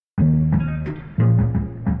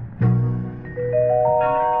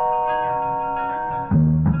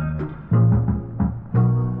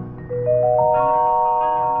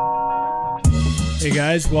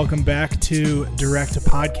guys, welcome back to Direct a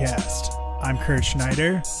Podcast. I'm Kurt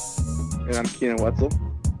Schneider. And I'm Keenan Wetzel.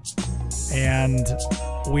 And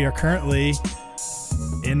we are currently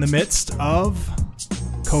in the midst of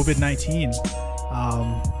COVID-19.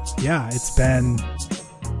 It's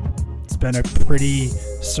been a pretty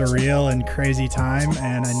surreal and crazy time,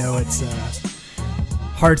 and I know it's a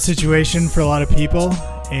hard situation for a lot of people.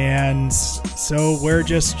 And so we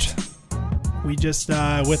just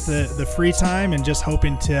with the free time and just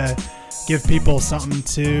hoping to give people something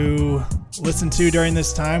to listen to during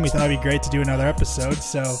this time, we thought it'd be great to do another episode.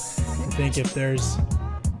 So I think if there's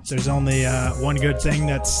only one good thing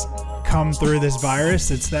that's come through this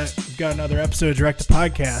virus, it's that we've got another episode of Direct to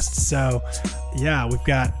Podcast. So yeah, we've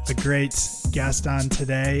got a great guest on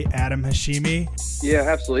today, Adam Hashimi. Yeah,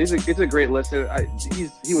 absolutely. He's a great listener.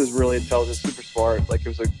 He was really intelligent, super smart. Like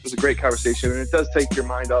it was a great conversation, and it does take your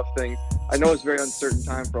mind off things. I know it's a very uncertain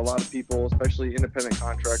time for a lot of people, especially independent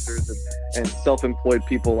contractors and self-employed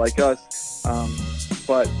people like us.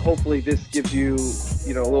 But hopefully this gives you,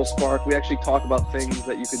 a little spark. We actually talk about things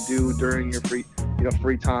that you can do during your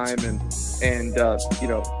free time and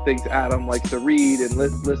things Adam likes to read and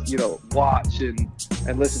watch and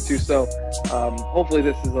listen to. So hopefully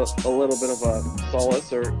this is a little bit of a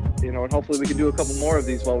solace, and hopefully we can do a couple more of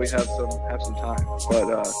these while we have some time. But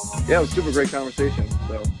it was a super great conversation.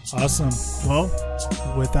 So awesome. Well,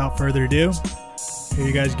 without further ado, here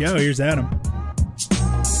you guys go. Here's Adam.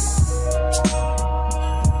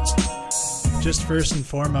 Just first and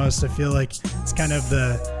foremost, I feel like it's kind of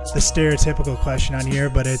the stereotypical question on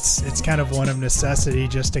here, but it's kind of one of necessity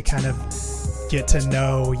just to kind of get to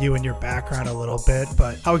know you and your background a little bit.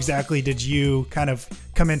 But how exactly did you kind of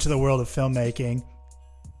come into the world of filmmaking?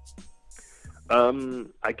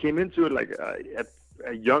 I came into it at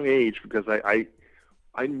a young age because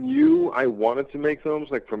I knew I wanted to make films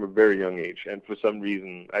from a very young age, and for some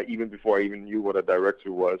reason, even before I even knew what a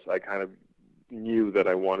director was, I kind of knew that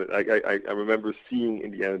I wanted. I remember seeing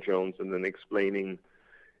Indiana Jones and then explaining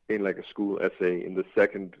in a school essay in the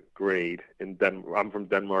second grade in I'm from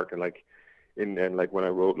Denmark, and when I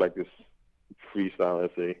wrote this freestyle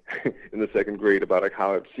essay in the second grade about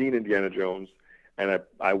how I've seen Indiana Jones and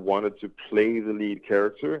I wanted to play the lead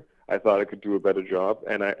character. I thought I could do a better job,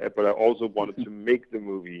 but I also wanted to make the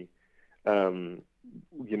movie. And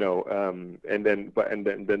then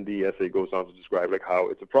the essay goes on to describe how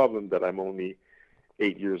it's a problem that I'm only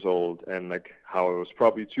 8 years old, and how I was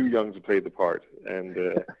probably too young to play the part, and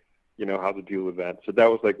how to deal with that. So that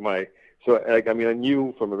was I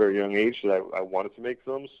knew from a very young age that I wanted to make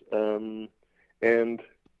films, and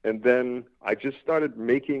then I just started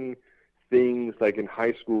making things in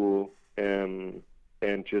high school, and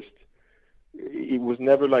just it was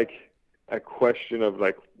never a question of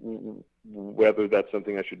whether that's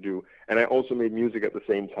something I should do. And I also made music at the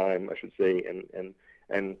same time, I should say,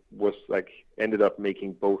 and was ended up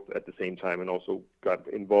making both at the same time, and also got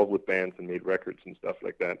involved with bands and made records and stuff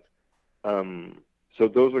like that. So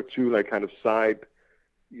those are two kind of side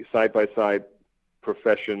by side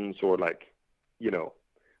professions, or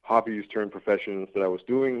hobbies turned professions that I was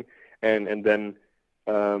doing, and then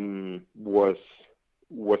was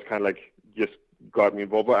kind of just got me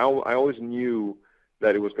involved. But I always knew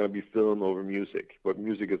that it was going to be film over music, but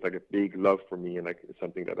music is a big love for me, and it's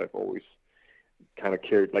something that I've always kind of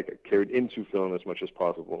carried into film as much as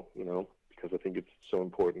possible, because I think it's so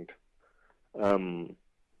important.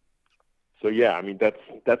 So yeah,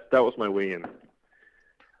 that was my way in.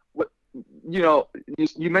 What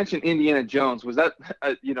you mentioned Indiana Jones. Was that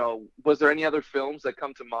was there any other films that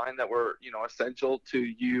come to mind that were essential to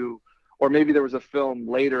you, or maybe there was a film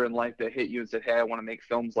later in life that hit you and said, "Hey, I want to make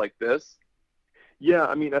films like this"? Yeah,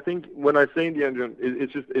 I think when I say Indiana Jones,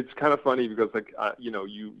 it's kind of funny because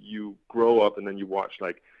you grow up and then you watch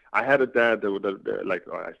I had a dad that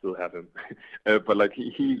I still have him, but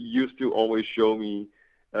he used to always show me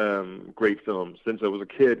great films since I was a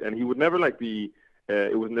kid, and he would never be.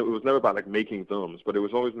 It was never about making films, but it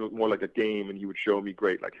was always more like a game, and he would show me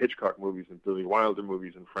great Hitchcock movies and Billy Wilder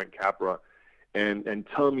movies and Frank Capra, and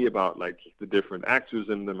tell me about the different actors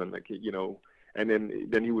in them, and and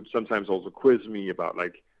then he would sometimes also quiz me about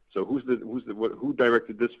so who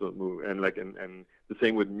directed this film movie, and and the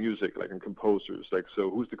same with music, and composers, so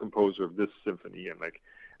who's the composer of this symphony,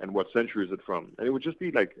 and what century is it from, and it would just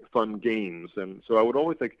be fun games. And so I would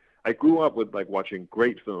always I grew up with watching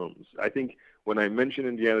great films. I think when I mention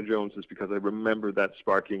Indiana Jones, it's because I remember that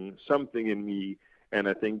sparking something in me. And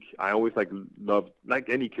I think I always loved, like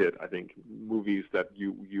any kid, I think, movies that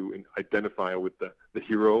you identify with the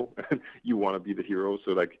hero. You want to be the hero.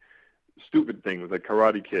 So stupid things like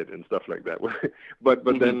Karate Kid and stuff like that. But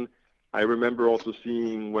then I remember also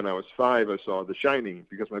seeing, when I was 5, I saw The Shining,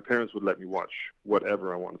 because my parents would let me watch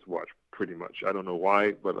whatever I wanted to watch, pretty much. I don't know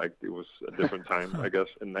why, but like it was a different time, I guess.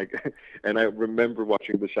 And like, and I remember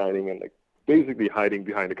watching The Shining and like basically hiding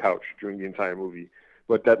behind a couch during the entire movie.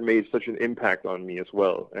 But that made such an impact on me as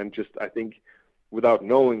well. And just, I think, without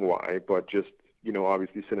knowing why, but just, you know,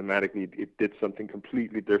 obviously cinematically, it did something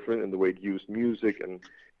completely different in the way it used music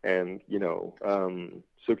and you know,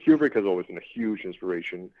 so Kubrick has always been a huge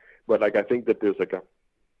inspiration. But like, I think that there's like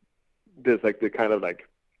the kind of like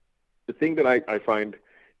the thing that I find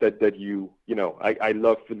that you know, I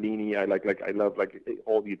love Fellini. I love like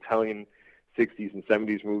all the Italian 60s and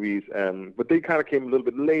 70s movies, but they kind of came a little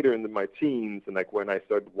bit later in my teens, and like when I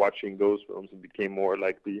started watching those films and became more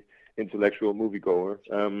like the intellectual moviegoer.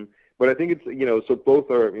 But I think it's, you know, so both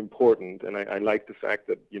are important, and I like the fact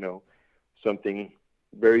that, you know, something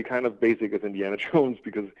very kind of basic as Indiana Jones,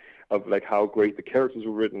 because of like how great the characters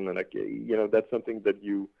were written, and like, you know, that's something that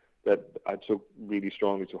I took really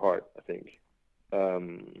strongly to heart, I think.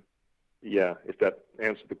 Yeah, if that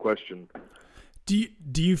answered the question. Do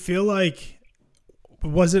you feel like,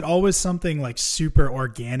 was it always something like super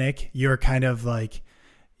organic? You're kind of like,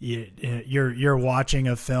 you're watching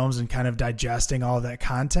of films and kind of digesting all that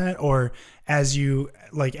content, or as you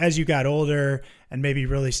got older and maybe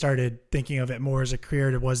really started thinking of it more as a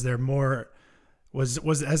career, has there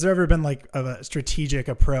ever been like a strategic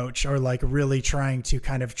approach, or like really trying to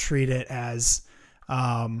kind of treat it as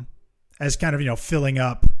kind of, you know, filling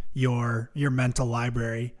up your mental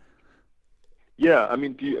library? Yeah, I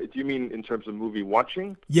mean, do you mean in terms of movie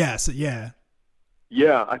watching? Yes, yeah.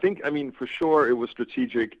 Yeah, I think, I mean, for sure it was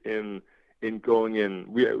strategic in going in.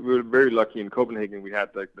 We were very lucky in Copenhagen. We had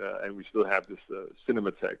like and we still have this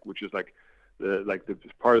Cinematheque, which is like the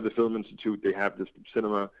part of the Film Institute. They have this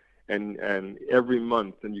cinema, and every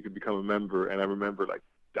month, then you could become a member. And I remember like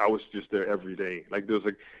I was just there every day. Like there was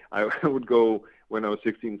like I would go when I was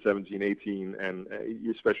 16, 17, 18, and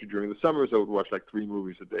especially during the summers, I would watch like 3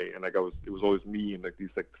 movies a day. And like it was always me and like these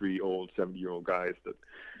like 3 old 70-year-old guys that,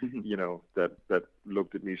 you know, that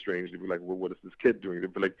looked at me strangely, were like, well, what is this kid doing?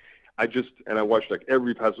 But like, I watched like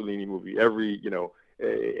every Pasolini movie, every, you know,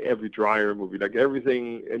 every Dreyer movie, like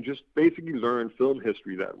everything, and just basically learned film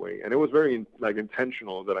history that way. And it was very like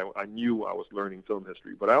intentional that I knew I was learning film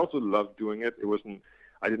history, but I also loved doing it.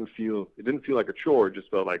 It didn't feel like a chore. It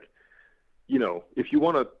just felt like, you know, if you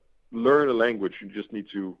want to learn a language, you just need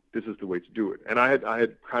to, this is the way to do it. And I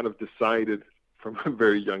had kind of decided from a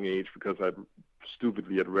very young age, because I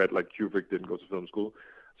stupidly had read like Kubrick didn't go to film school.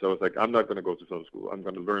 So I was like, I'm not going to go to film school. I'm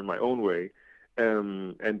going to learn my own way.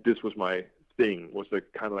 And this was my thing, was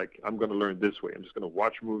like kind of like, I'm going to learn this way. I'm just going to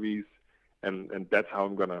watch movies, and that's how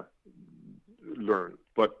I'm going to learn.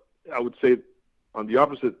 But I would say on the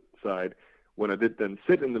opposite side, when I did then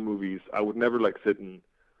sit in the movies, I would never like sit and,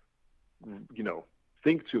 you know,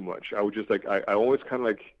 think too much. I would just like, I always kind of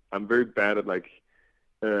like, I'm very bad at like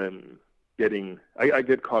I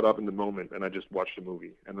get caught up in the moment, and I just watch the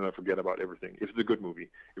movie, and then I forget about everything. If it's a good movie.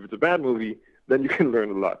 If it's a bad movie, then you can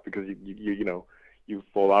learn a lot, because you know, you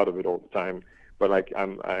fall out of it all the time. But like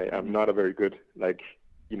I'm not a very good, like,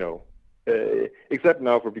 you know, except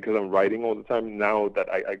now because I'm writing all the time, now that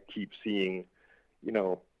I keep seeing, you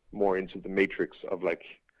know, more into the matrix of like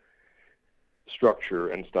structure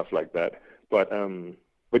and stuff like that. But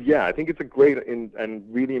yeah, I think it's a great and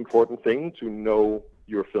really important thing to know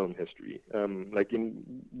your film history, like in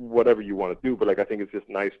whatever you want to do. But like, I think it's just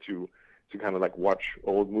nice to kind of like watch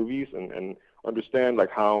old movies and understand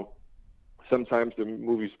like how sometimes the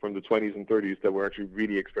movies from the 20s and 30s that were actually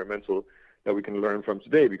really experimental, that we can learn from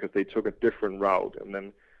today, because they took a different route, and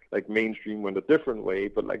then like mainstream went a different way,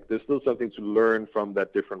 but like there's still something to learn from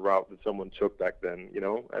that different route that someone took back then, you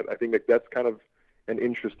know. I think like that's kind of an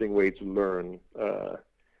interesting way to learn,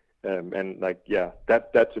 and like, yeah,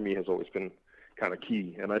 that to me has always been kind of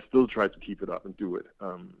key, and I still try to keep it up and do it.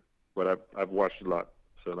 But I've watched a lot,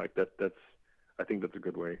 so like that's I think that's a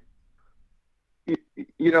good way.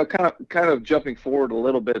 You know, kind of jumping forward a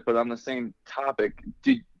little bit, but on the same topic,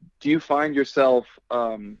 do you find yourself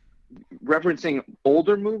referencing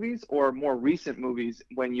older movies or more recent movies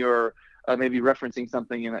when you're maybe referencing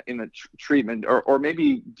something in a treatment, or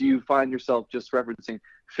maybe do you find yourself just referencing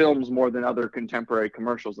films more than other contemporary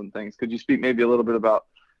commercials and things? Could you speak maybe a little bit about,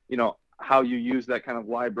 you know, how you use that kind of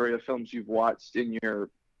library of films you've watched in your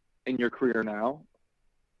career now?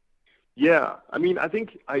 Yeah, I mean, I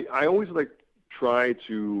think I always like try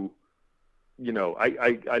to, you know,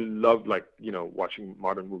 I love like, you know, watching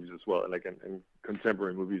modern movies as well, like and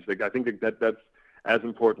contemporary movies. Like I think that's as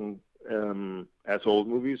important as old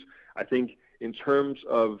movies. I think in terms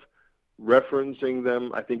of referencing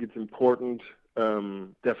them, I think it's important.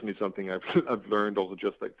 Definitely something I've learned also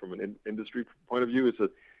just like from an industry point of view.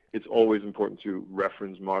 It's always important to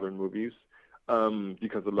reference modern movies,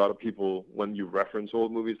 because a lot of people, when you reference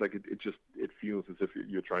old movies, like it feels as if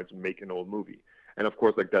you're trying to make an old movie. And of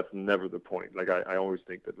course, like that's never the point. Like I always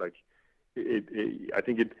think that like I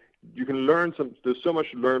think you can learn there's so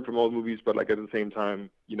much to learn from old movies, but like at the same time,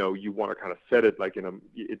 you know, you want to kind of set it like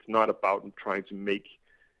it's not about trying to make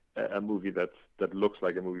a movie that looks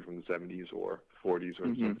like a movie from the 70s or 40s or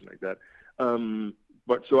something like that.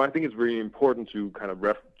 But so I think it's very important to kind of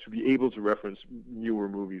to be able to reference newer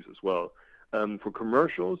movies as well. For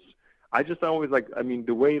commercials, I always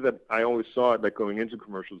the way that I always saw it, like going into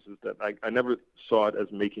commercials, is that I never saw it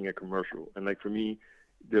as making a commercial. And like for me,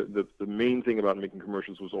 the main thing about making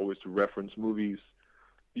commercials was always to reference movies,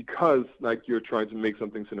 because like you're trying to make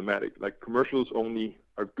something cinematic. Like commercials only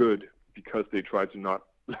are good because they try to not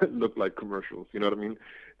look like commercials. You know what I mean?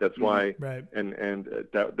 That's why, right. And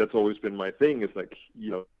that's always been my thing, is like,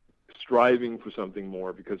 you know, striving for something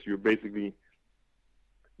more, because you're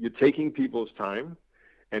taking people's time,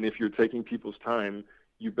 and if you're taking people's time,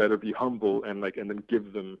 you better be humble and then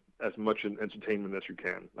give them as much entertainment as you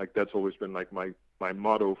can. Like that's always been like my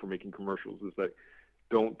motto for making commercials, is like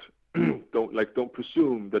don't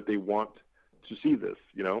presume that they want to see this.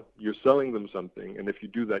 You know, you're selling them something, and if you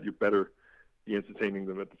do that, you better be entertaining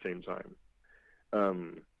them at the same time.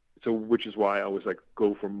 So which is why I always like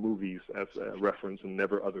go for movies as a reference and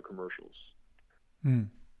never other commercials. No,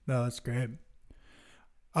 that's great.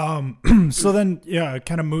 So then, yeah,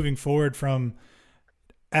 kind of moving forward from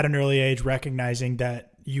at an early age, recognizing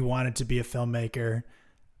that you wanted to be a filmmaker,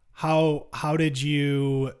 how did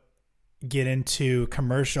you get into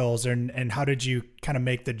commercials, and how did you kind of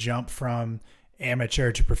make the jump from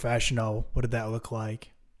amateur to professional? What did that look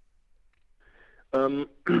like?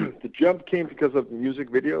 The jump came because of music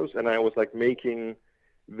videos, and I was like making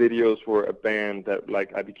videos for a band that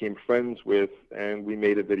like I became friends with, and we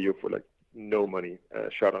made a video for like no money,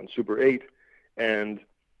 shot on Super 8, and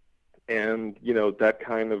you know, that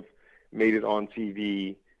kind of made it on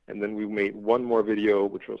TV. And then we made one more video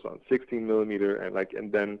which was on 16 millimeter,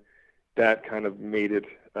 and then that kind of made it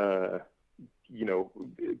you know,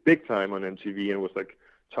 big time on MTV, and was like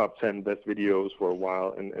top 10 best videos for a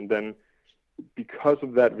while. And then because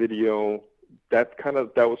of that video, that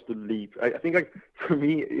was the leap. I think like for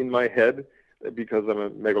me in my head, because I'm a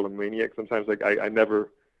megalomaniac, sometimes like I never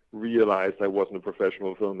realized I wasn't a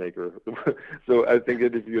professional filmmaker. So I think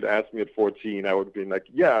that if you'd asked me at 14, I would have been like,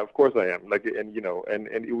 yeah, of course I am. Like, and you know, and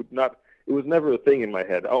it was never a thing in my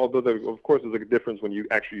head. Although of course there's like a difference when you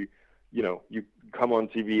actually, you know, you come on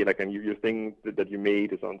TV, like, and your thing that you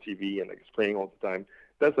made is on TV and like it's playing all the time.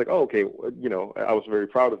 That's like, oh, okay, you know, I was very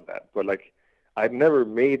proud of that. But like, I'd never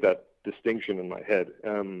made that distinction in my head.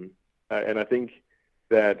 And I think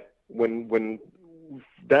that when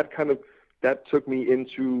that took me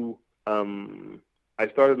into, I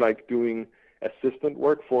started like doing assistant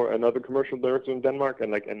work for another commercial director in Denmark,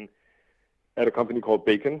 and at a company called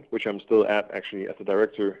Bacon, which I'm still at actually as a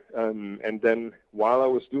director. And then while I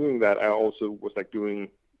was doing that, I also was like doing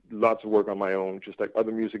lots of work on my own, just like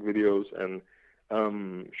other music videos and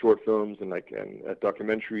short films and a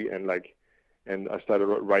documentary, and I started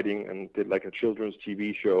writing and did like a children's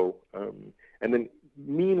TV show. And then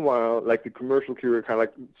meanwhile, like the commercial career kind of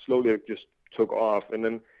like slowly just took off. And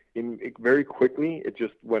then very quickly,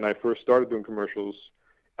 when I first started doing commercials,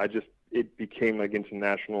 it became like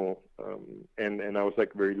international. And I was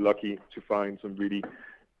like very lucky to find some really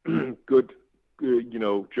good, you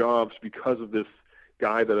know, jobs because of this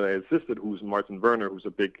guy that I assisted, who's Martin Werner, who's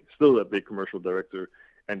still a big commercial director,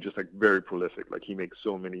 and just like very prolific. Like he makes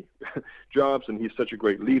so many jobs, and he's such a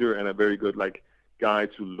great leader and a very good like guy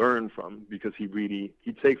to learn from, because he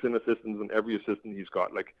takes in assistants, and every assistant he's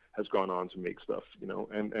got like has gone on to make stuff, you know.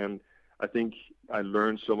 And I think I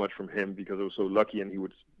learned so much from him because I was so lucky, and he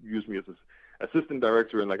would use me as his assistant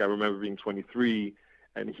director. And like I remember being 23,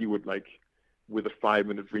 and he would like with a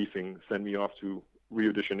 5-minute briefing send me off to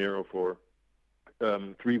Rio de Janeiro for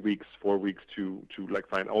 3 weeks, 4 weeks to like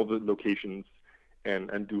find all the locations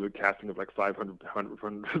and do a casting of like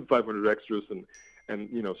 500 extras and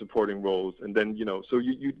you know, supporting roles. And then, you know, so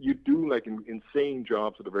you do like insane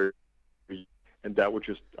jobs at the very, and I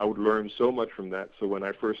would learn so much from that. So when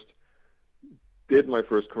I first did my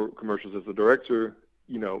first commercials as a director,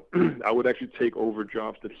 you know, I would actually take over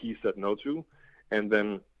jobs that he said no to, and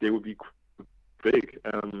then they would be big,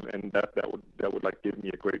 and that would like give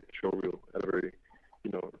me a great showreel at a very,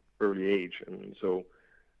 you know, early age. And so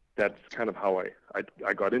that's kind of how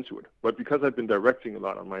I got into it. But because I've been directing a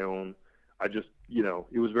lot on my own, I just,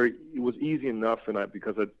 it was easy enough, and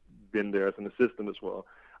because I'd been there as an assistant as well,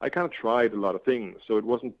 I kind of tried a lot of things, so it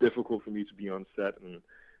wasn't difficult for me to be on set, and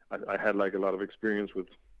I had like a lot of experience with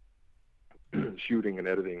shooting and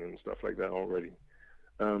editing and stuff like that already.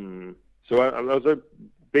 So I was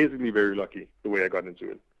basically very lucky the way I got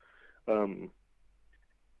into it,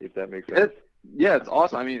 if that makes sense. It's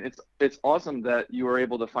awesome. I mean, it's awesome that you were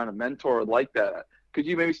able to find a mentor like that. Could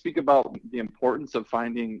you maybe speak about the importance of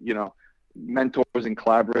finding, mentors and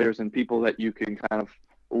collaborators and people that you can kind of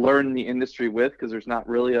learn the industry with? Because there's not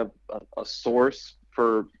really a source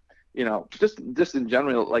for, just in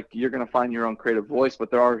general, like you're going to find your own creative voice,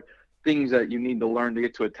 but there are things that you need to learn to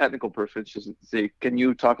get to a technical proficiency. Can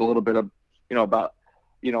you talk a little bit of, about,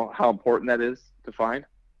 how important that is to find?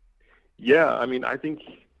 Yeah, I mean, I think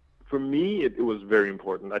for me, it was very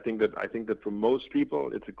important. I think that for most people,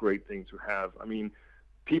 it's a great thing to have. I mean,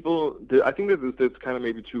 I think that there's kind of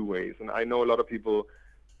maybe two ways. And I know a lot of people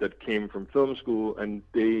that came from film school, and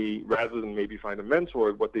they, rather than maybe find a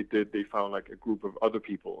mentor, what they did, they found like a group of other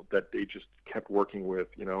people that they just kept working with,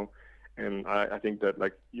 And I think that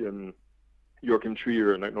like Joachim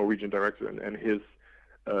Trier, like Norwegian director, and his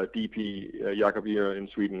DP Jakob Ehr in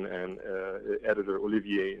Sweden, and editor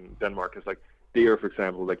Olivier in Denmark, is like, they are, for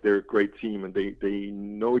example, like they're a great team, and they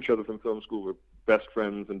know each other from film school, were best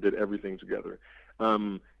friends, and did everything together.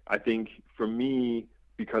 I think for me,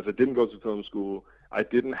 because I didn't go to film school, I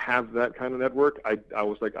didn't have that kind of network. I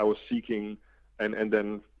was seeking, and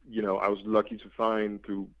then I was lucky to find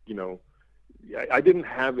through I didn't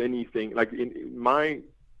have anything like in my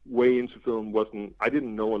way into film. I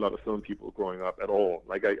didn't know a lot of film people growing up at all.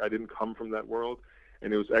 Like I didn't come from that world,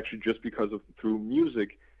 and it was actually just because of through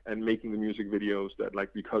music and making the music videos that,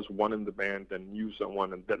 like, because one in the band then knew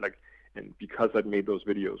someone, and that, like, and because I'd made those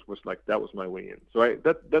videos, was like, that was my way in. So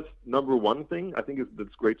that's number one thing I think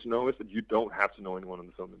that's great to know, is that you don't have to know anyone in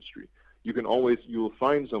the film industry. You'll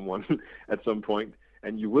find someone at some point,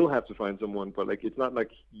 and you will have to find someone, but like, it's not like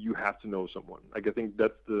you have to know someone. Like, I think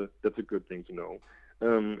that's a good thing to know.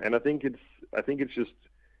 And I think it's just,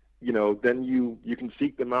 then you can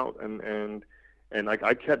seek them out, and like,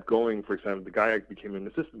 I kept going. For example, the guy I became an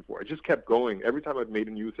assistant for, I just kept going. Every time I'd made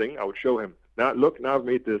a new thing, I would show him, now I've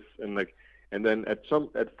made this, and then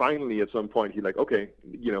finally at some point, he like, okay,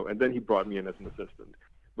 and then he brought me in as an assistant.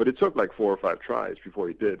 But it took like 4 or 5 tries before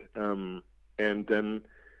he did. And then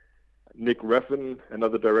Nick Refn,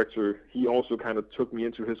 another director, he also kind of took me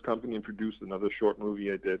into his company and produced another short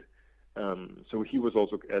movie I did. So he was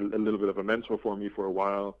also a little bit of a mentor for me for a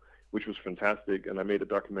while, which was fantastic. And I made a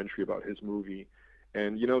documentary about his movie.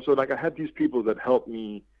 And, so like, I had these people that helped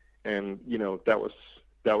me, and, that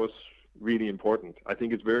was really important. I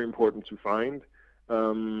think it's very important to find,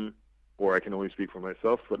 or I can only speak for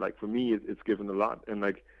myself, but like, for me, it's given a lot. And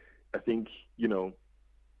like, I think, you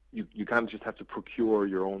kind of just have to procure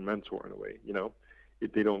your own mentor in a way,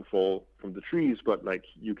 they don't fall from the trees, but like,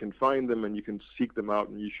 you can find them and you can seek them out,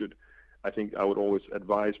 and I think I would always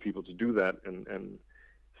advise people to do that, and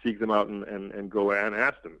seek them out and go and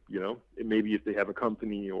ask them, maybe if they have a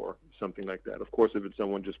company or something like that. Of course, if it's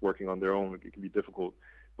someone just working on their own, it can be difficult,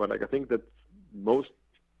 but like, I think that most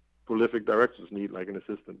prolific directors need like an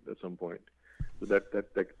assistant at some point. So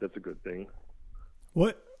that's a good thing.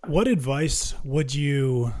 What advice would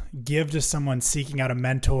you give to someone seeking out a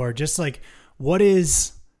mentor? Just like, what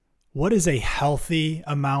is a healthy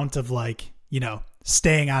amount of like,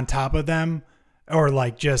 staying on top of them, or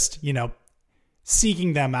like just,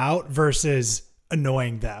 seeking them out versus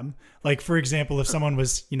annoying them? Like, for example, if someone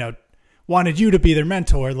was, wanted you to be their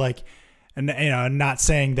mentor, like, and, not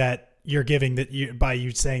saying that you're giving that by you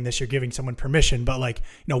saying this, you're giving someone permission, but like,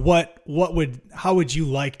 how would you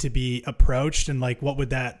like to be approached? And like, what would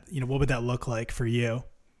that look like for you?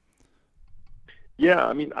 Yeah.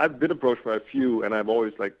 I mean, I've been approached by a few, and I've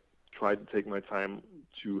always like tried to take my time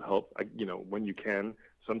to help, when you can.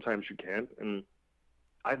 Sometimes you can't. And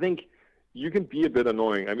I think you can be a bit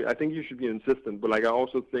annoying. I mean, I think you should be insistent, but like, I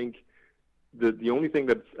also think that the only thing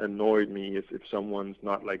that's annoyed me is if someone's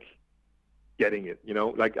not like getting it,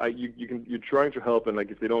 like you're trying to help, and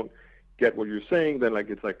like, if they don't get what you're saying, then like,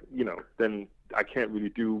 it's like, then I can't really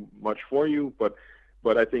do much for you. But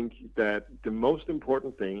I think that the most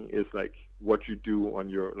important thing is like what you do on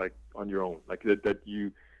your own, like that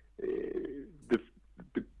you,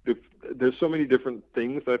 there's so many different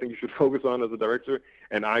things that I think you should focus on as a director.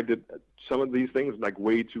 And I did some of these things like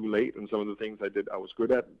way too late, and some of the things I did, I was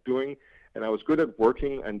good at doing, and I was good at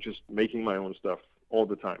working and just making my own stuff all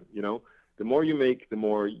the time. The more you make,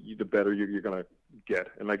 the better you're gonna get.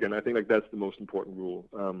 And again, I think like that's the most important rule.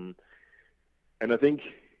 And I think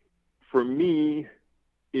for me,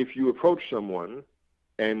 if you approach someone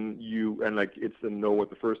and like it's a no at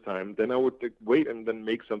the first time, then I would wait and then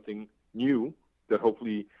make something new that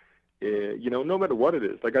hopefully, no matter what it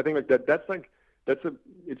is. Like I think like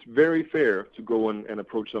it's very fair to go and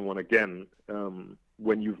approach someone again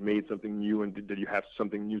when you've made something new and that you have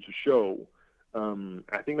something new to show.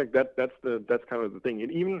 I think like that's kind of the thing.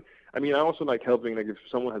 And even, I mean, I also like helping, like if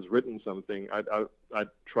someone has written something, I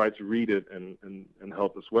try to read it and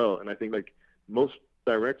help as well. And I think like most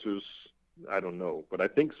directors, I don't know, but I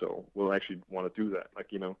think so, will actually want to do that.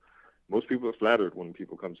 Like, most people are flattered when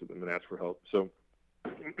people come to them and ask for help. So,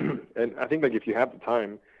 and I think like if you have the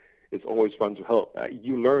time, it's always fun to help.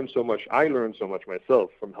 You learn so much. I learned so much myself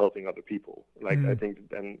from helping other people. Like I think,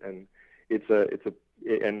 and and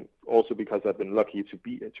also because I've been lucky to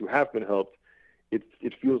have been helped,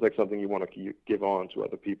 it feels like something you want to give on to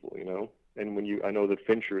other people, And I know that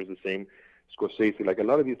Fincher is the same, Scorsese, like a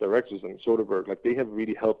lot of these directors and Soderbergh, like they have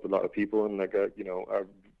really helped a lot of people, and like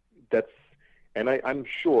and I'm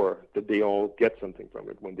sure that they all get something from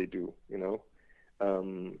it when they do,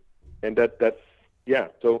 and that's yeah.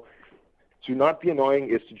 So to not be annoying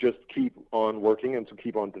is to just keep on working and to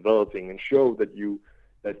keep on developing and show that you're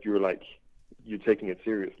taking it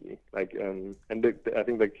seriously. Like I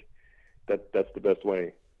think like that's the best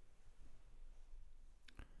way.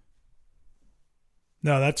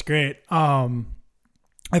 No, that's great. I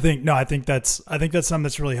think that's something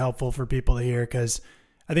that's really helpful for people to hear, because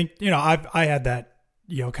I think, I had that,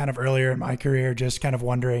 kind of earlier in my career, just kind of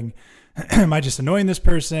wondering, am I just annoying this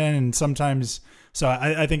person? And sometimes, so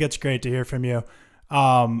I think it's great to hear from you.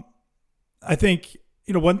 I think,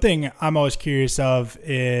 one thing I'm always curious of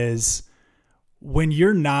is when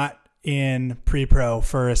you're not in pre-pro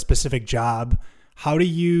for a specific job, how do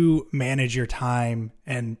you manage your time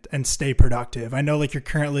and stay productive? I know like you're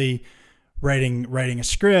currently writing a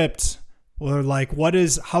script, or like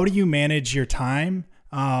how do you manage your time?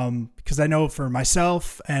 Because I know for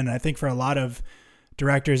myself, and I think for a lot of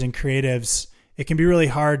directors and creatives, it can be really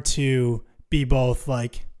hard to be both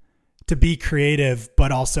like to be creative,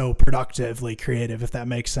 but also productively creative, if that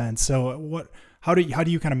makes sense. So how do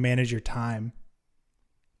you kind of manage your time?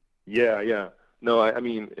 Yeah. No, I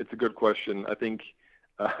mean, it's a good question. I think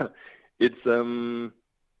it's I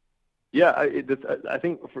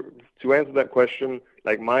think to answer that question,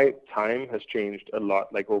 like my time has changed a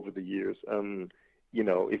lot, like over the years.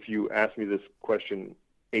 If you asked me this question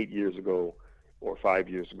 8 years ago or 5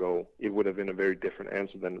 years ago, it would have been a very different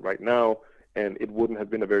answer than right now, and it wouldn't have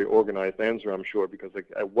been a very organized answer, I'm sure, because like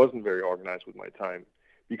I wasn't very organized with my time.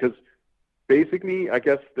 Because basically, I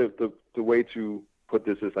guess the way to put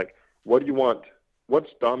this is like, what do you want? What's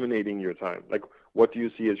dominating your time? Like, what do you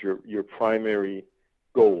see as your primary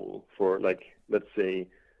goal for, like, let's say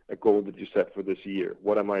a goal that you set for this year?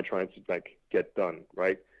 What am I trying to like get done,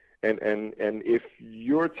 right? And if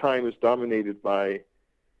your time is dominated by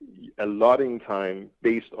allotting time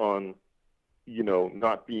based on,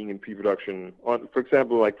 not being in pre-production, for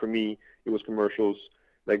example, like for me, it was commercials.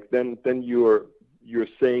 Like then you're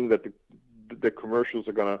saying that the commercials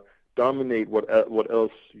are gonna dominate what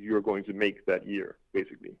else you're going to make that year,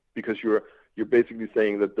 basically, because you're basically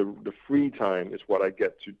saying that the free time is what I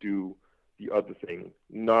get to do the other thing,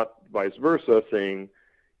 not vice versa, saying,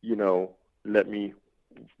 let me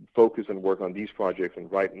focus and work on these projects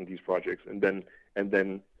and write in these projects, and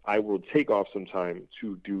then I will take off some time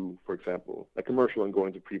to do, for example, a commercial and go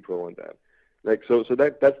into pre-pro on that. Like so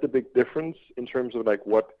that's the big difference in terms of like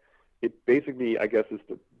what it basically, I guess, is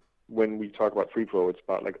when we talk about pre-pro, it's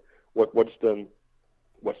about like what's the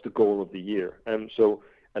goal of the year. And so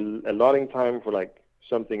allotting time for like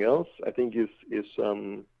something else, I think is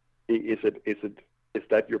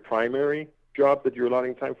that your primary job that you're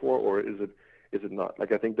allotting time for, or is it not?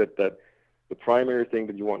 Like I think that the primary thing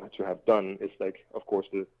that you want to have done is like, of course,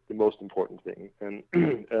 the most important thing, and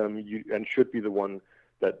and should be the one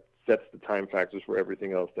that sets the time factors for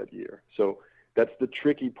everything else that year. So that's the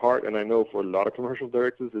tricky part, and I know for a lot of commercial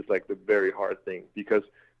directors, it's like the very hard thing, because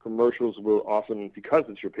commercials will often, because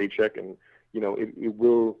it's your paycheck, and it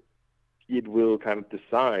will kind of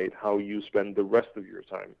decide how you spend the rest of your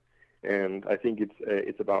time. And I think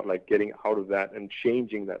it's about like getting out of that and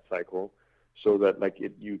changing that cycle, so that like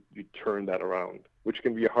you turn that around, which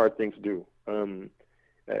can be a hard thing to do.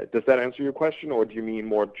 Does that answer your question, or do you mean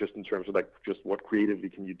more just in terms of like just what creatively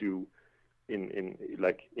can you do in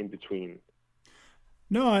between?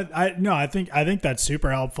 No, I think that's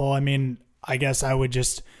super helpful. I mean, I guess I would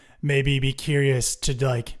just maybe be curious to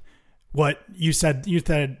like what you said. You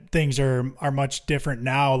said things are much different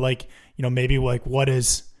now. Like, maybe like what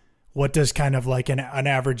is what does kind of like an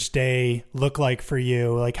average day look like for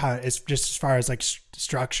you? Like how it's just as far as like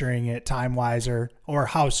structuring it time wise, or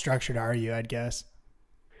how structured are you, I'd guess?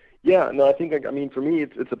 Yeah, no, I think, like, I mean, for me,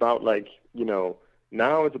 it's about like,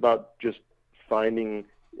 now it's about just finding,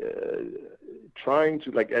 trying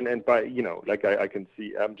to like, and by, like I can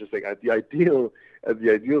see, I'm just like, the ideal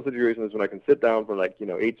situation is when I can sit down from like,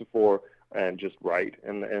 8 to 4 and just write.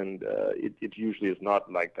 And it usually is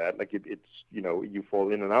not like that. Like it's, you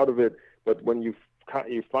fall in and out of it. But when you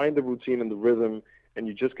find the routine and the rhythm and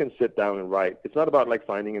you just can sit down and write, it's not about like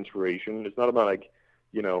finding inspiration. It's not about like,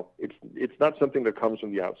 it's not something that comes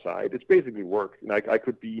from the outside. It's basically work. Like I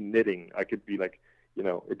could be knitting. I could be like,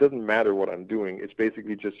 it doesn't matter what I'm doing. It's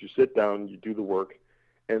basically just you sit down, you do the work,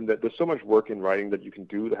 and that there's so much work in writing that you can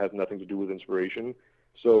do that has nothing to do with inspiration.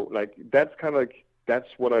 So like that's kind of like that's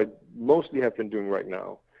what I mostly have been doing right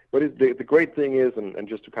now. But the great thing is, and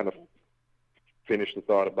just to kind of finish the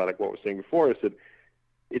thought about like what I was saying before, is that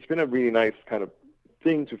it's been a really nice kind of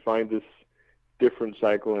thing to find this different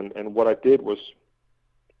cycle. And what I did was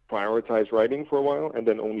prioritize writing for a while and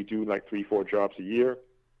then only do like 3-4 jobs a year.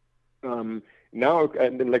 Now,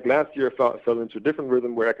 and then like last year, I fell into a different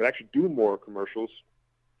rhythm where I could actually do more commercials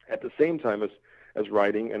at the same time as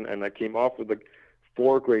writing. And I came off with like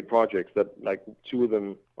 4 great projects that like 2 of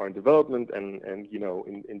them are in development and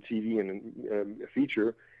in TV and in a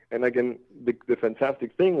feature. And again, the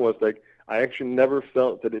fantastic thing was like I actually never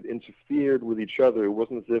felt that it interfered with each other. It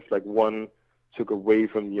wasn't as if like one took away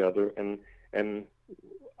from the other. And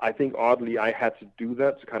I think oddly I had to do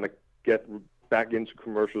that to kind of get back into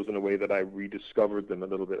commercials in a way that I rediscovered them a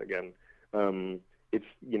little bit again. It's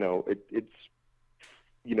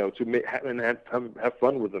to make and have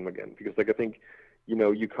fun with them again, because like I think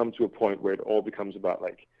you come to a point where it all becomes about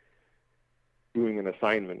like doing an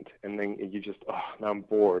assignment, and then you just now I'm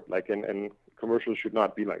bored. Like and commercials should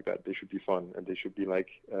not be like that. They should be fun, and they should be like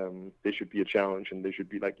they should be a challenge, and they should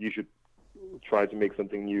be like you should try to make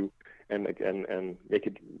something new and make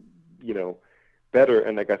it better.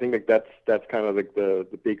 And like I think like that's kind of like the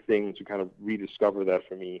big thing to kind of rediscover that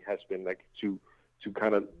for me has been like to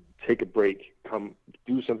kind of take a break, come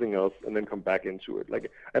do something else, and then come back into it.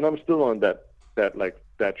 Like, and I'm still on that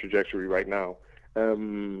trajectory right now.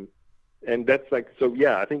 And that's like, so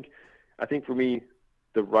yeah, I think for me,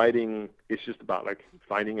 the writing is just about like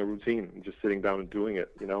finding a routine and just sitting down and doing it,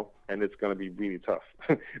 and it's going to be really tough.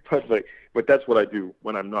 but that's what I do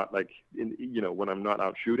when I'm not like, when I'm not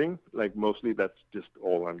out shooting. Like mostly that's just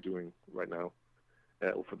all I'm doing right now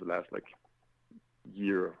for the last like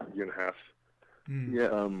year and a half.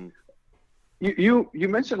 Yeah. You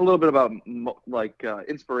mentioned a little bit about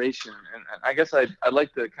inspiration, and I guess I'd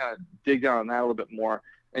like to kind of dig down on that a little bit more.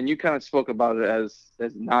 And you kind of spoke about it as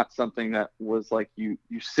not something that was like you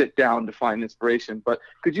sit down to find inspiration. But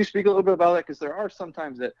could you speak a little bit about that? Because there are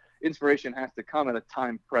sometimes that inspiration has to come in a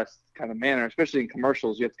time-pressed kind of manner, especially in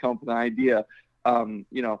commercials. You have to come up with an idea.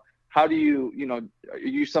 How do you, are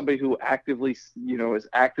you somebody who actively, is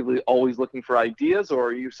actively always looking for ideas, or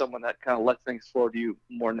are you someone that kind of lets things flow to you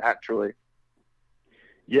more naturally?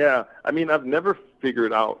 Yeah, I mean, I've never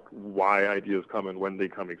figured out why ideas come and when they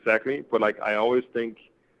come exactly, but like I always think,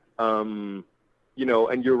 and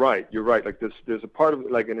you're right. Like there's a part of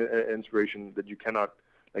like an inspiration that you cannot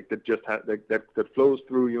like that just that flows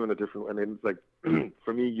through you in a different. And it's like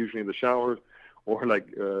for me, usually in the shower or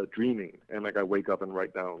like dreaming, and like I wake up and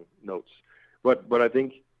write down notes. But I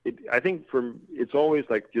think it's always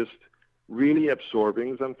like just really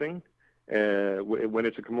absorbing something when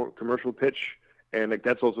it's a commercial pitch. And like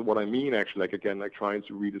that's also what I mean, actually. Like again, like trying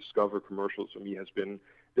to rediscover commercials for me has been.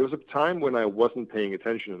 There was a time when I wasn't paying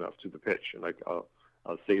attention enough to the pitch, and like I'll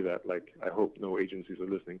say that. Like I hope no agencies are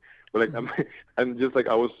listening, but like I'm just like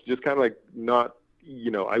I was just kind of like not.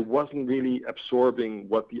 I wasn't really absorbing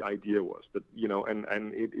what the idea was. But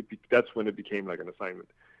and that's when it became like an assignment.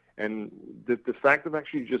 And the fact of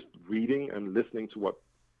actually just reading and listening to what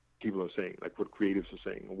people are saying, like what creatives are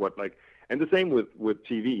saying, and the same with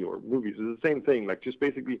TV or movies is the same thing, like just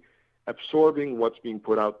basically absorbing what's being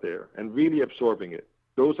put out there and really absorbing it.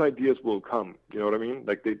 Those ideas will come, you know what I mean?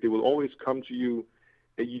 Like they will always come to you,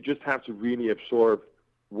 and you just have to really absorb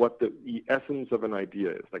what the essence of an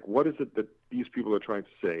idea is. Like what is it that these people are trying to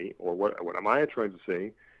say, or what am I trying to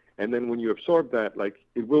say? And then when you absorb that, like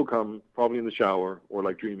it will come probably in the shower or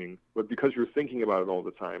like dreaming, but because you're thinking about it all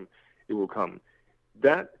the time, it will come.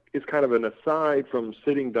 That is kind of an aside from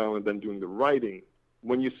sitting down and then doing the writing.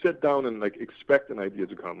 When you sit down and like expect an idea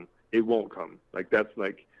to come, it won't come. Like that's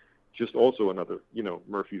like just also another,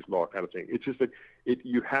 Murphy's Law kind of thing. It's just like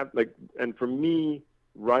you have like, and for me,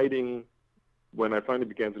 writing when I finally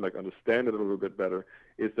began to like understand it a little bit better,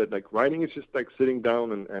 is that like writing is just like sitting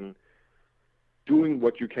down and doing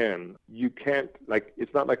what you can. You can't, like,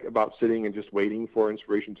 it's not like about sitting and just waiting for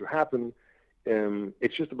inspiration to happen.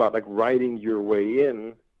 It's just about like writing your way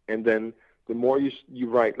in, and then the more you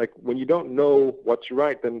write, like when you don't know what to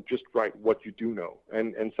write, then just write what you do know.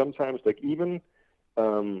 And sometimes like even,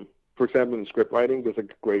 for example, in script writing, there's a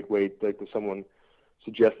great way, like if someone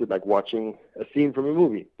suggested like watching a scene from a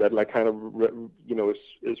movie that like kind of,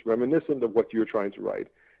 is reminiscent of what you're trying to write.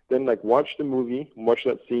 Then like watch the movie, watch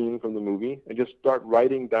that scene from the movie, and just start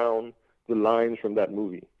writing down the lines from that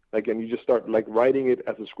movie. Like, and you just start like writing it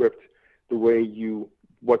as a script the way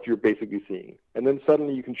what you're basically seeing. And then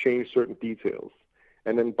suddenly you can change certain details.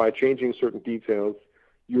 And then by changing certain details,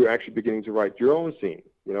 you're actually beginning to write your own scene.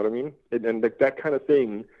 You know what I mean? And like that kind of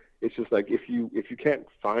thing, it's just like if you can't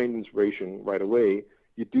find inspiration right away,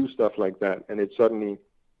 you do stuff like that, and it suddenly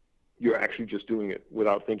you're actually just doing it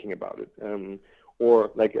without thinking about it.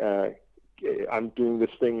 Or like I'm doing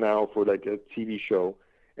this thing now for like a TV show,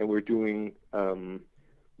 and we're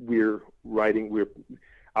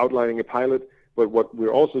outlining a pilot, but what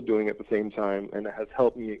we're also doing at the same time, and it has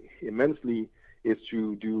helped me immensely, is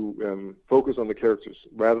to do focus on the characters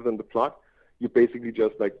rather than the plot. You basically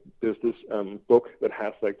just like, there's this book that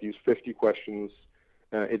has like these 50 questions.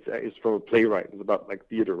 It's from a playwright. It's about like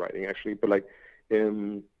theater writing actually, but like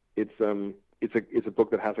it's a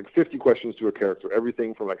book that has like 50 questions to a character.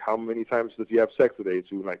 Everything from like how many times does he have sex a day,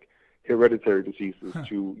 to like hereditary diseases,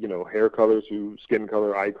 to hair color, to skin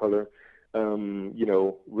color, eye color,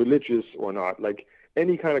 religious or not, like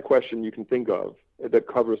any kind of question you can think of that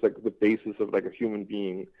covers like the basis of like a human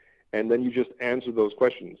being. And then you just answer those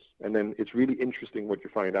questions, and then it's really interesting what you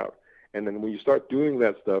find out. And then when you start doing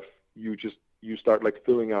that stuff, you start like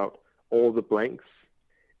filling out all the blanks,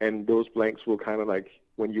 and those blanks will kind of like,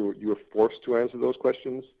 when you're forced to answer those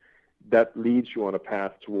questions, that leads you on a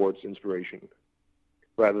path towards inspiration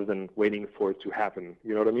rather than waiting for it to happen.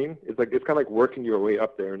 You know what I mean? It's like, it's kind of like working your way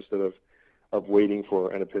up there instead of waiting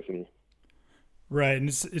for an epiphany. Right. And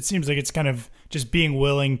it seems like it's kind of just being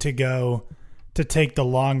willing to take the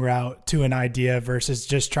long route to an idea versus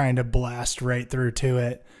just trying to blast right through to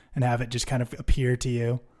it and have it just kind of appear to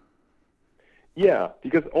you. Yeah,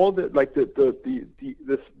 because all the like the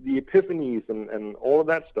epiphanies and all of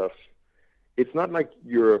that stuff, it's not like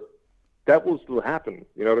that will still happen.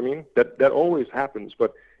 You know what I mean? That always happens,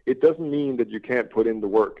 but it doesn't mean that you can't put in the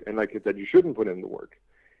work, and like that you shouldn't put in the work.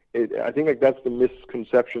 I think like that's the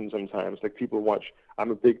misconception sometimes. Like people watch.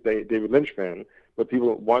 I'm a big David Lynch fan, but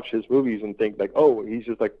people watch his movies and think like, oh, he's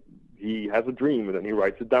just like, he has a dream and then he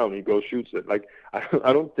writes it down and he goes shoots it. Like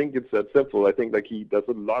I don't think it's that simple. I think like he does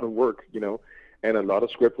a lot of work, and a lot of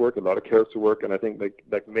script work, a lot of character work, and I think like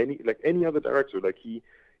any other director, like he,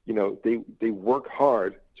 they work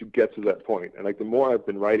hard to get to that point. And like the more I've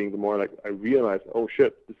been writing, the more like I realize, oh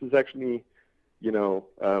shit, this is actually, this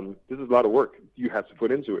is a lot of work you have to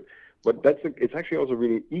put into it. But it's actually also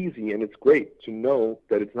really easy, and it's great to know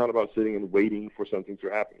that it's not about sitting and waiting for something to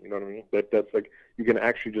happen. You know what I mean? That's like, you can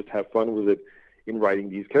actually just have fun with it in writing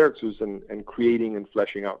these characters and creating and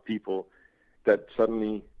fleshing out people that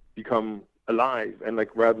suddenly become alive. And like,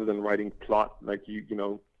 rather than writing plot, like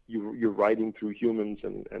you're writing through humans,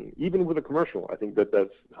 and even with a commercial, I think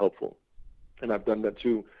that's helpful. And I've done that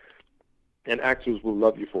too. And actors will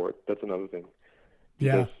love you for it. That's another thing.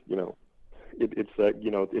 Because, yeah. It's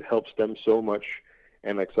it helps them so much,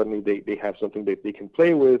 and like suddenly they have something that they can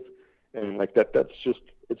play with, and like that's just,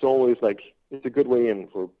 it's always like, it's a good way in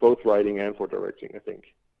for both writing and for directing, I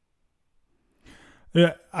think.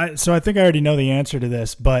 Yeah, so I think I already know the answer to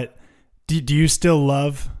this, but do you still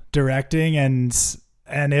love directing, and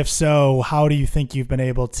if so, how do you think you've been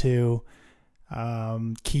able to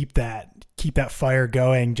keep that fire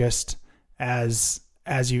going just as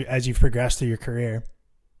you progress through your career?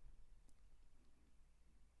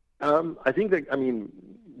 I think that,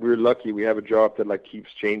 we're lucky. We have a job that like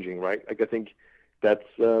keeps changing, right? Like I think that's,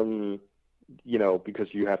 because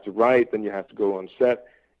you have to write, then you have to go on set,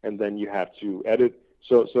 and then you have to edit.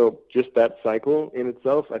 So just that cycle in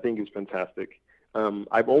itself, I think is fantastic.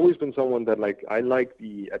 I've always been someone that like, I like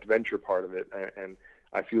the adventure part of it, and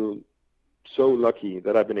I feel so lucky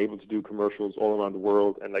that I've been able to do commercials all around the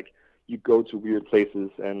world, and like, you go to weird places,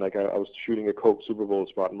 and like I was shooting a Coke Super Bowl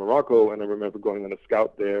spot in Morocco, and I remember going on a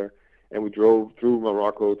scout there, and we drove through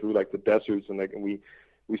Morocco through like the deserts, and like, and we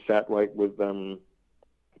sat like with the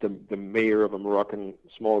mayor of a Moroccan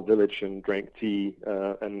small village and drank tea,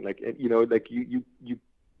 and like, like you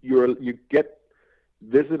get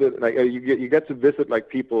visited, like you get to visit like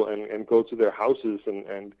people and go to their houses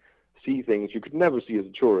and see things you could never see as a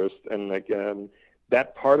tourist, and like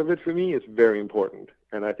that part of it for me is very important.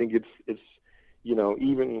 And I think it's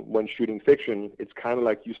even when shooting fiction, it's kind of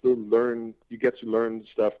like you get to learn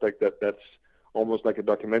stuff like that's almost like a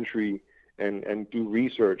documentary, and do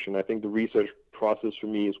research. And I think the research process for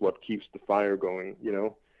me is what keeps the fire going,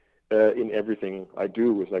 in everything I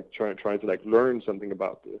do, is like trying to like learn something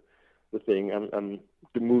about the thing.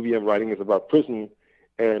 The movie I'm writing is about prison,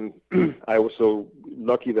 and I was so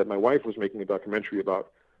lucky that my wife was making a documentary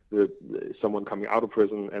about someone coming out of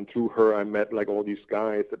prison, and through her I met like all these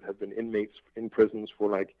guys that have been inmates in prisons for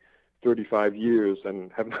like 35 years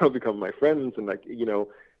and have now become my friends, and like and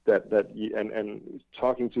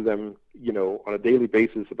talking to them on a daily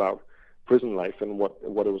basis about prison life and what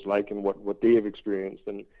it was like and what they have experienced.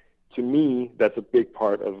 And to me, that's a big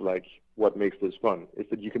part of like what makes this fun, is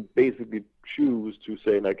that you can basically choose to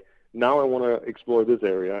say like, now I want to explore this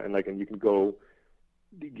area, and you can go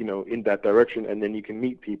in that direction, and then you can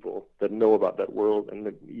meet people that know about that world, and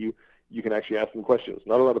that you can actually ask them questions.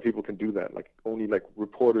 Not a lot of people can do that. Like only like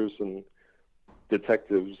reporters and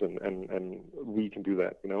detectives and we can do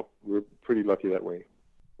that. We're pretty lucky that way.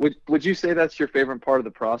 Would you say that's your favorite part of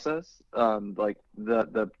the process? Like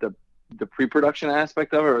the pre-production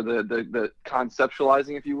aspect of it, or the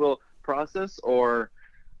conceptualizing, if you will, process, or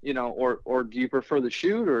or do you prefer the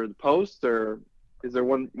shoot or the post, or is there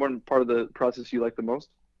one part of the process you like the most?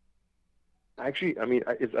 Actually, I think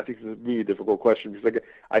it's a really difficult question, because like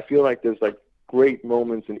I feel like there's like great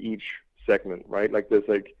moments in each segment, right? Like there's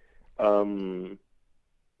like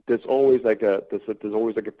there's always like a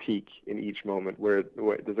peak in each moment where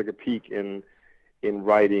there's like a peak in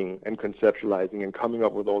writing and conceptualizing and coming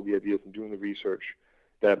up with all the ideas and doing the research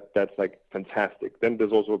that's like fantastic. Then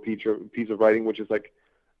there's also a piece of writing which is like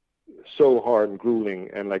so hard and grueling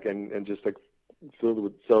and like and just like filled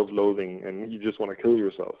with self-loathing, and you just want to kill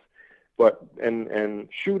yourself. But and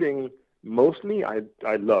shooting mostly I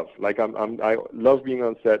love. Like I love being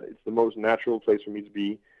on set. It's the most natural place for me to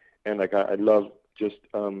be, and like I love just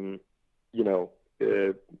being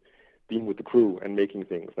with the crew and making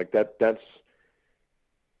things like that.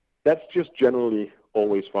 That's just generally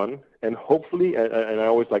always fun, and hopefully, and I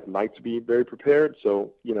always like to be very prepared.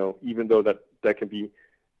 So even though that can be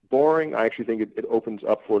boring, I actually think it opens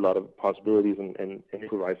up for a lot of possibilities and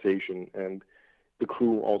improvisation, and the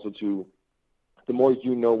crew also too. The more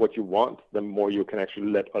you know what you want, the more you can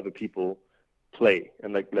actually let other people play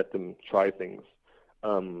and like let them try things.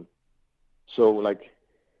 So like,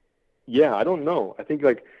 yeah, I don't know. I think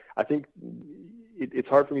it's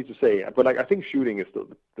hard for me to say, but like I think shooting is still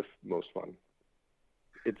the most fun.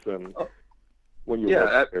 It's when you're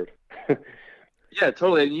well prepared. Yeah,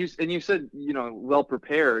 totally. And you said well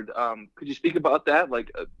prepared. Could you speak about that?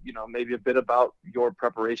 Like maybe a bit about your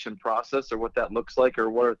preparation process, or what that looks like, or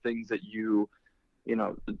what are things that you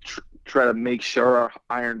try to make sure are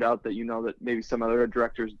ironed out that that maybe some other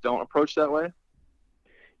directors don't approach that way?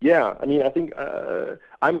 Yeah, I mean, I think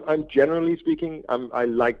I'm generally speaking, I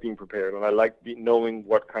like being prepared, and I like knowing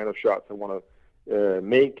what kind of shots I want to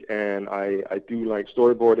make, and I do like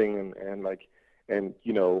storyboarding and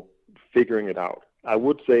figuring it out. I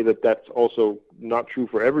would say that that's also not true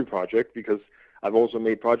for every project, because I've also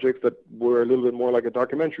made projects that were a little bit more like a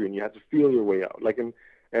documentary, and you had to feel your way out.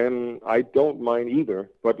 And I don't mind either,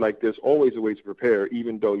 but like there's always a way to prepare,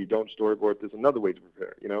 even though you don't storyboard. There's another way to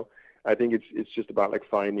prepare. I think it's just about like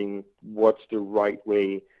finding what's the right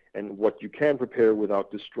way and what you can prepare without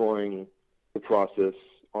destroying the process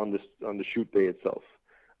on the shoot day itself.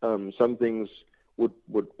 Some things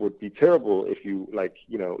would be terrible if you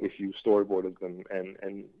if you storyboarded them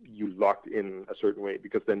and you locked in a certain way,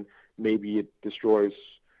 because then maybe it destroys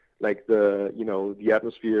like the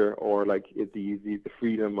atmosphere, or like the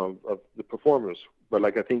freedom of the performers. But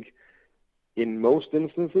like I think in most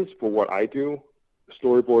instances, for what I do,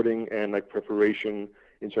 storyboarding and like preparation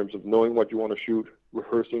in terms of knowing what you want to shoot,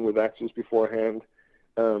 rehearsing with actors beforehand,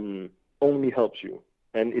 only helps you.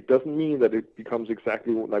 And it doesn't mean that it becomes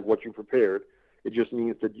exactly like what you prepared. It just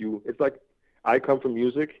means that it's like, I come from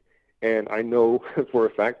music, and I know for a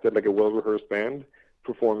fact that like a well-rehearsed band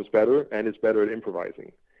performs better and is better at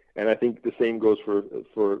improvising. And I think the same goes for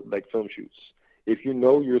like film shoots. If you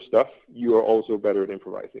know your stuff, you are also better at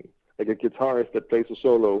improvising. Like a guitarist that plays a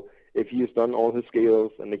solo, if he has done all his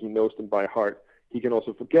scales and like he knows them by heart, he can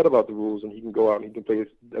also forget about the rules, and he can go out and he can play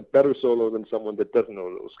a better solo than someone that doesn't know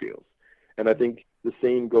those scales. And I think the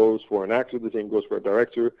same goes for an actor, the same goes for a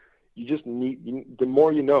director. You just the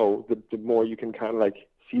more you know, the more you can kind of like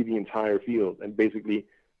see the entire field and basically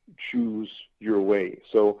choose your way.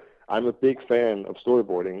 So I'm a big fan of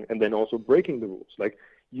storyboarding, and then also breaking the rules. Like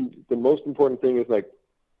the most important thing is like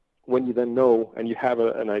when you then know and you have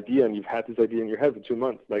an idea and you've had this idea in your head for 2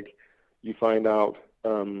 months, like you find out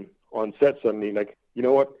on set suddenly, like, you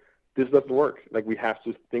know what, this doesn't work. Like we have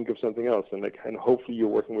to think of something else, and hopefully you're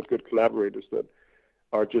working with good collaborators that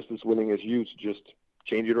are just as willing as you to just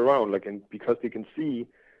change it around, like, and because they can see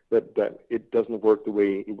that it doesn't work the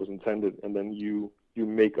way it was intended, and then you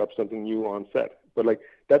make up something new on set. But like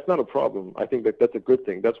that's not a problem. I think that's a good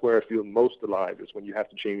thing. That's where I feel most alive, is when you have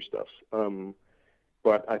to change stuff.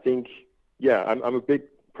 But I think, yeah, I'm a big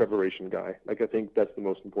preparation guy. Like I think that's the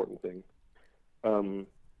most important thing.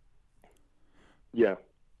 Yeah.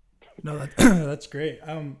 No, that's great.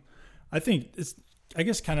 I think it's, I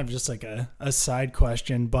guess, kind of just like a side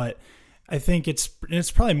question, but I think it's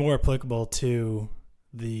probably more applicable to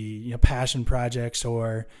the passion projects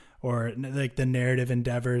or like the narrative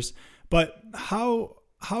endeavors. But how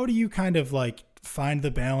do you kind of like find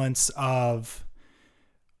the balance of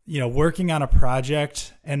working on a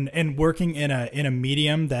project and working in a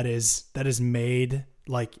medium that is made,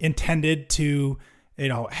 like, intended to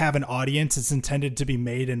have an audience? It's intended to be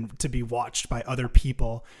made and to be watched by other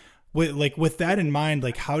people. With that in mind,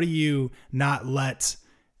 like, how do you not let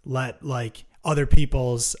like other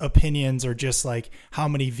people's opinions, or just like how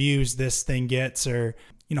many views this thing gets, or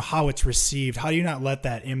how it's received, how do you not let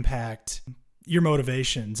that impact your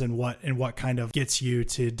motivations and what kind of gets you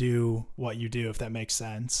to do what you do, if that makes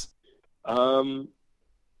sense? I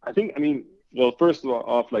mean, well, first of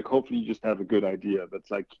all, like, hopefully you just have a good idea that's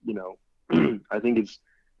like, I think it's,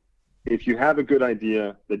 if you have a good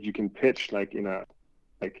idea that you can pitch like in a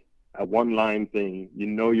one-line thing,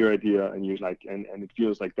 your idea, and you're like, and it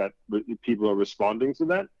feels like that people are responding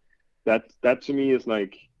to that to me is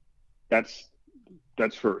like, that's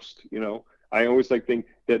first. I always think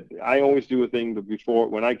that I always do a thing that before,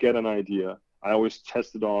 when I get an idea, I always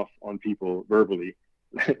test it off on people verbally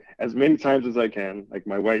as many times as I can. Like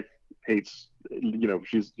my wife hates,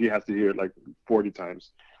 she has to hear it like 40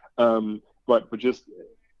 times. But just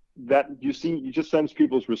that, you just sense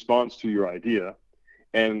people's response to your idea,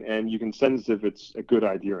 and you can sense if it's a good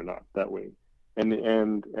idea or not that way.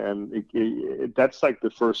 And that's like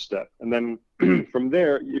the first step. And then from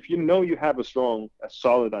there, if you have a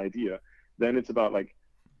solid idea, then it's about like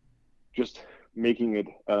just making it,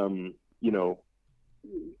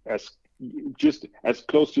 as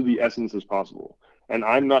close to the essence as possible. And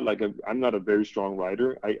I'm not a very strong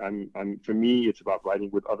writer. For me, it's about writing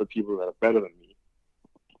with other people that are better than me.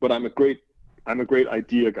 But I'm a great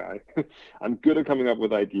idea guy. I'm good at coming up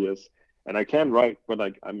with ideas, and I can write, but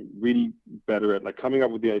like I'm really better at like coming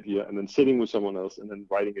up with the idea and then sitting with someone else and then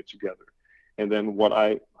writing it together. And then what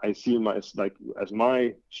I see as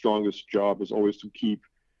my strongest job is always to keep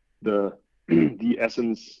the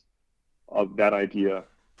essence of that idea,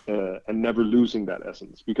 and never losing that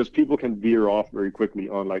essence, because people can veer off very quickly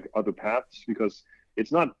on like other paths, because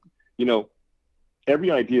it's not,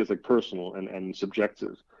 every idea is like personal and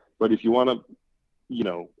subjective. But if you want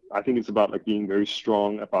to, I think it's about like being very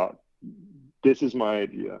strong about, this is my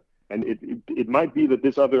idea, and it might be that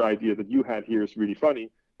this other idea that you had here is really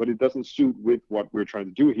funny, but it doesn't suit with what we're trying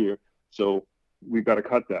to do here. So we've got to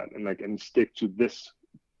cut that and stick to this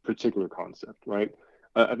particular concept, right?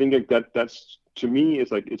 I think like that's, to me,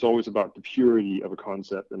 is like, it's always about the purity of a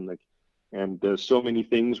concept, and there's so many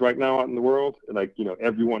things right now out in the world, and like,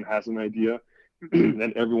 everyone has an idea, and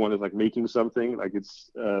everyone is like making something, like it's,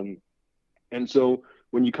 and so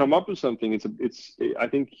when you come up with something, I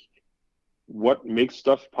think what makes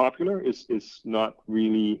stuff popular is not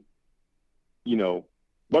really,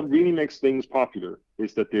 what really makes things popular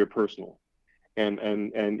is that they're personal, and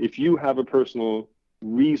if you have a personal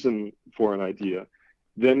reason for an idea,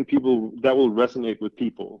 then that will resonate with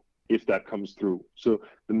people if that comes through. So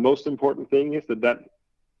the most important thing is that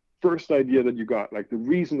first idea that you got, like the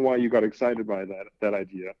reason why you got excited by that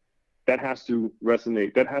idea, that has to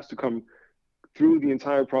resonate. That has to come through the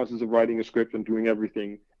entire process of writing a script and doing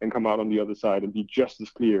everything, and come out on the other side and be just as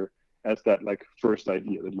clear as that like first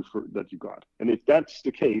idea that you got. And if that's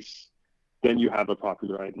the case, then you have a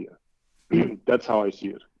popular idea. That's how I see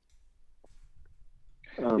it.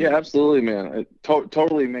 Yeah, absolutely, man. It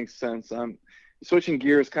totally makes sense. Switching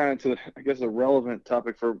gears kind of to, I guess, a relevant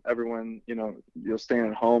topic for everyone, staying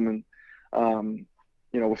at home and,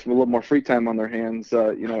 with a little more free time on their hands,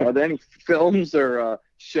 are there any films or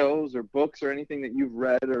shows or books or anything that you've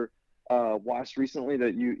read or watched recently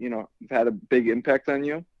that you've had a big impact on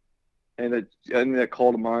you, and that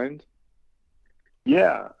call to mind?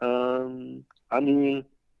 Yeah. I mean,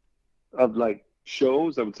 of like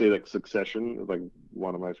shows, I would say like Succession is like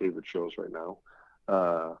one of my favorite shows right now,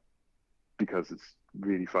 because it's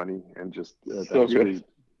really funny and just so good.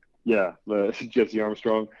 Jesse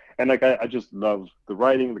Armstrong, and like I just love the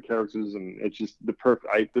writing, the characters, and it's just the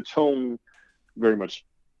tone very much.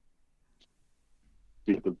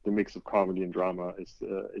 The mix of comedy and drama is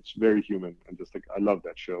it's very human, and just like I love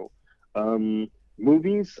that show.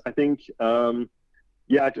 Movies, I think.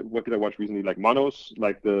 Yeah, what did I watch recently? Like Manos,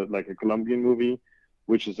 like a Colombian movie,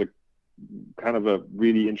 which is a kind of a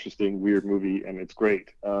really interesting, weird movie, and it's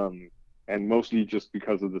great. And mostly just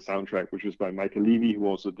because of the soundtrack, which was by Michael Levy, who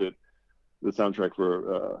also did the soundtrack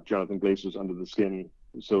for Jonathan Glazer's Under the Skin.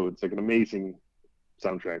 So it's like an amazing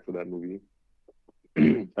soundtrack for that movie.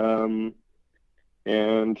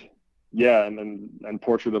 And yeah, and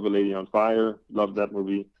Portrait of a Lady on Fire, loved that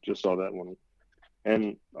movie. Just saw that one.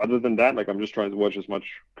 And other than that, like I'm just trying to watch as much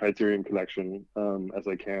Criterion Collection as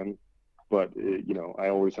I can. But you know, I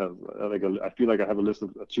always have I feel like I have a list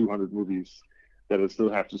of 200 movies that I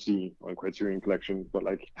still have to see on Criterion Collection. But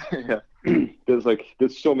like,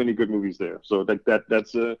 there's so many good movies there. So like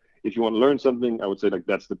that's if you want to learn something, I would say like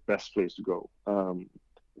that's the best place to go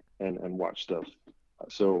and watch stuff.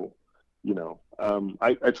 So you know,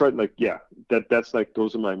 I tried like that's like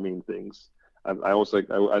those are my main things. I also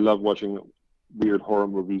like I love watching weird horror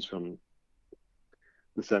movies from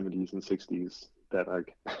the 70s and 60s that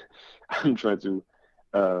I'm trying to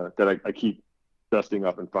that I keep dusting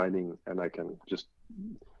up and finding, and I can just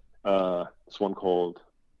this one called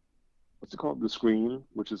what's it called, The Scream,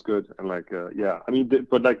 which is good, and like I mean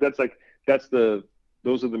but like those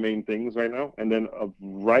are the main things right now. And then of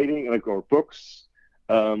writing like or books,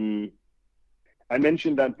 I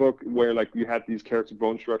mentioned that book where like you had these character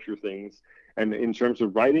bone structure things, and in terms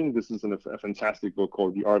of writing, this is a fantastic book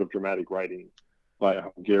called The Art of Dramatic Writing by a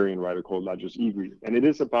Hungarian writer called Lajos Ivri, and it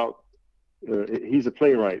is about he's a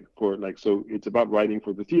playwright for like, so it's about writing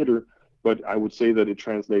for the theater, but I would say that it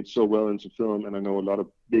translates so well into film, and I know a lot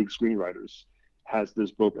of big screenwriters has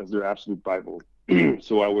this book as their absolute Bible.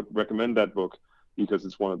 So I would recommend that book because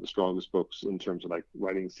it's one of the strongest books in terms of like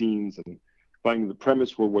writing scenes and finding the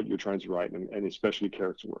premise for what you're trying to write, and especially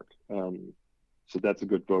character work. So that's a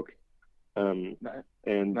good book. And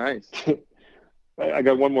nice. I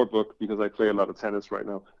got one more book because I play a lot of tennis right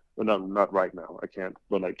now. Well, not right now. I can't.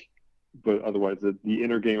 But otherwise, the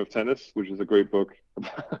Inner Game of Tennis, which is a great book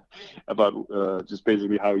about just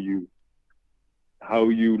basically how you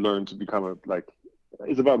learn to become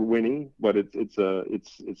it's about winning, but it's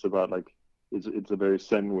about like it's a very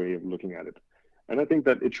Zen way of looking at it, and I think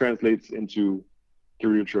that it translates into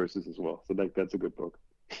career choices as well. So like that's a good book.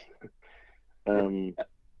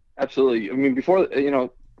 Absolutely. I mean, before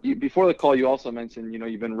the call, you also mentioned,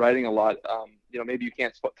 you've been writing a lot. Maybe you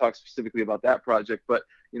can't talk specifically about that project, but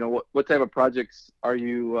what type of projects do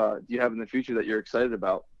you have in the future that you're excited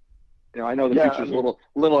about? I know the future is a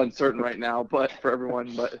little uncertain right now, but for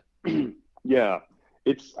everyone, but yeah,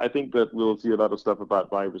 I think that we'll see a lot of stuff about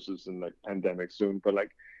viruses and like pandemics soon, but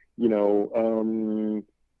like,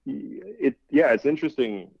 it's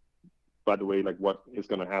interesting, by the way, like what is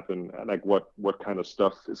going to happen, like what kind of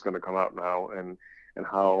stuff is going to come out now and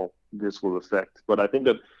how this will affect. But I think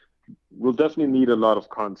that we'll definitely need a lot of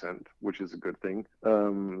content, which is a good thing.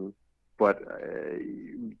 But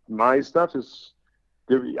my stuff is,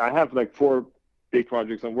 I have like 4 big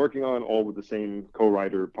projects I'm working on, all with the same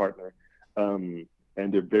co-writer partner. And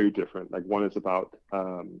they're very different. Like one is about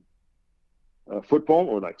football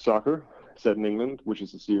or like soccer set in England, which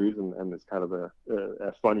is a series, and it's kind of a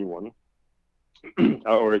funny one.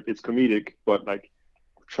 Or it's comedic, but like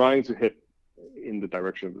trying to hit in the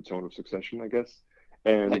direction of the tone of Succession, I guess.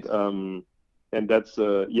 And nice. And that's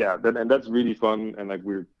that's really fun, and like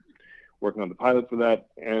we're working on the pilot for that,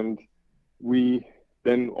 and we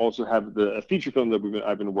then also have a feature film that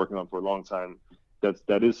I've been working on for a long time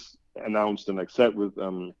that is announced and like set with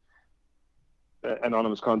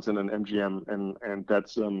Anonymous Content and MGM, and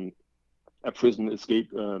that's a prison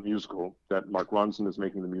escape musical that Mark Ronson is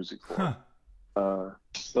making the music for.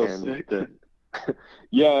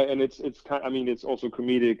 Yeah, and it's kind. I mean, it's also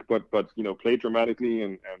comedic, but played dramatically,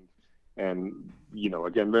 and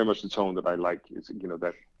again, very much the tone that I like is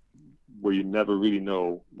that where you never really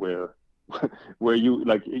know where you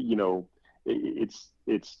like it's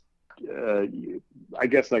I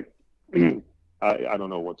guess like I don't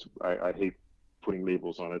know what I hate putting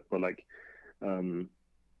labels on it, but like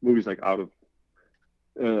movies like Out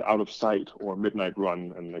of Sight or Midnight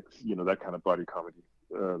Run and like that kind of body comedy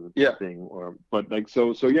thing, but like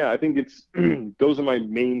so yeah, I think it's those are my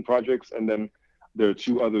main projects, and then there are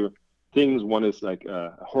 2 other things. One is like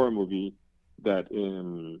a horror movie that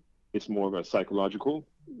it's more of a psychological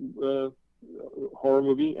horror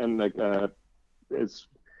movie, and like it's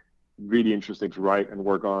really interesting to write and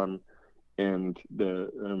work on, and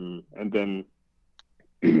then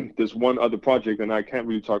there's one other project, and I can't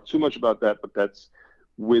really talk too much about that, but that's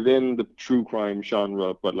within the true crime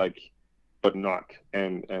genre, but not.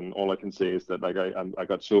 And all I can say is that like I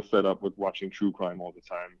got so fed up with watching true crime all the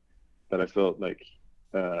time that I felt like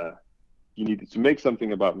you needed to make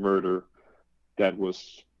something about murder that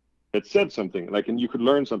said something, like, and you could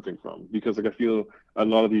learn something from, because like I feel a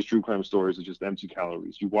lot of these true crime stories are just empty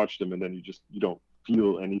calories. You watch them and then you don't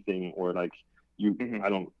feel anything, or like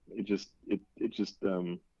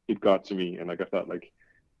it got to me, and like I felt like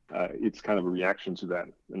it's kind of a reaction to that,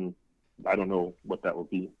 and I don't know what that will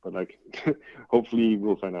be, but like hopefully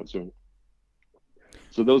we'll find out soon.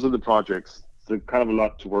 So those are the projects. So kind of a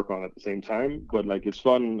lot to work on at the same time, but like it's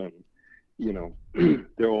fun, and you know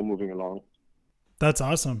they're all moving along. That's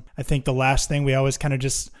awesome. I think the last thing we always kind of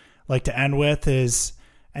just like to end with is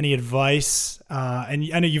any advice. And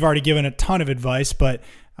I know you've already given a ton of advice, but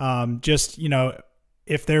just, you know,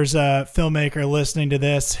 if there's a filmmaker listening to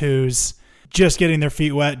this who's just getting their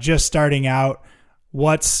feet wet, just starting out,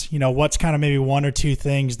 what's kind of maybe one or two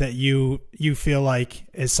things that you feel like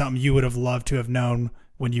is something you would have loved to have known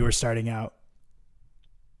when you were starting out?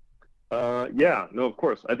 Yeah, no, of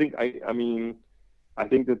course. I think I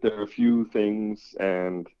think that there are a few things,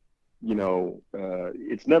 and you know,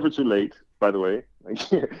 it's never too late. By the way, I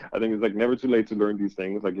think it's like never too late to learn these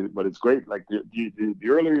things. Like, but it's great. Like the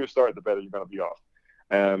earlier you start, the better you're gonna be off.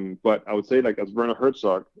 But I would say, like as Werner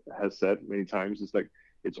Herzog has said many times, it's like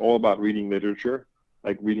it's all about reading literature,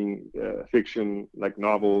 like reading fiction, like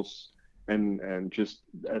novels, and just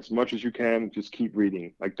as much as you can, just keep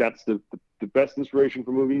reading. Like that's the best inspiration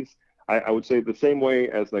for movies. I would say the same way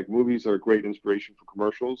as like movies are a great inspiration for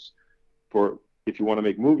commercials. For if you want to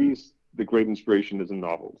make movies, the great inspiration is in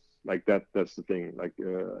novels. Like that's the thing. Like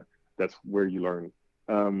that's where you learn.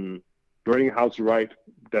 Learning how to write,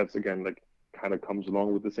 that's again like kind of comes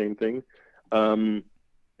along with the same thing.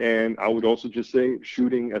 And I would also just say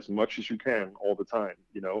shooting as much as you can all the time,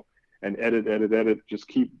 you know, and edit. Just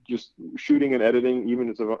keep shooting and editing, even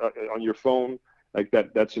if it's on your phone. Like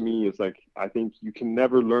that to me is like, I think you can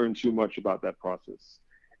never learn too much about that process.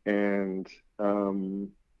 And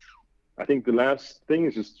I think the last thing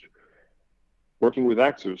is just working with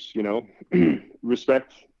actors, you know,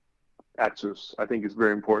 respect actors. I think is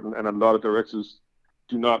very important. And a lot of directors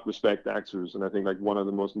do not respect actors. And I think like one of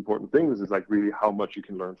the most important things is like really how much you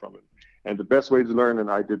can learn from it. And the best way to learn,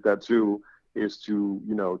 and I did that too, is to,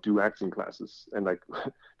 you know, do acting classes and like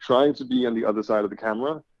trying to be on the other side of the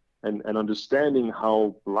camera. And understanding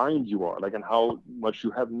how blind you are, like, and how much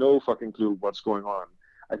you have no fucking clue what's going on.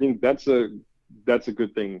 I think that's a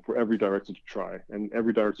good thing for every director to try, and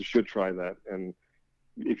every director should try that. And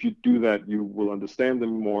if you do that, you will understand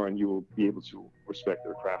them more, and you will be able to respect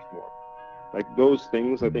their craft more. Like those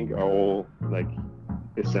things, I think, are all like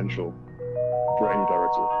essential for any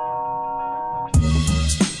director.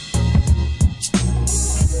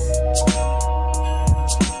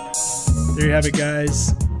 There you have it,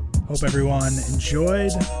 guys. Hope everyone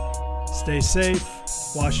enjoyed. Stay safe.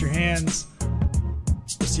 Wash your hands.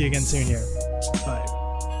 We'll see you again soon here. Bye.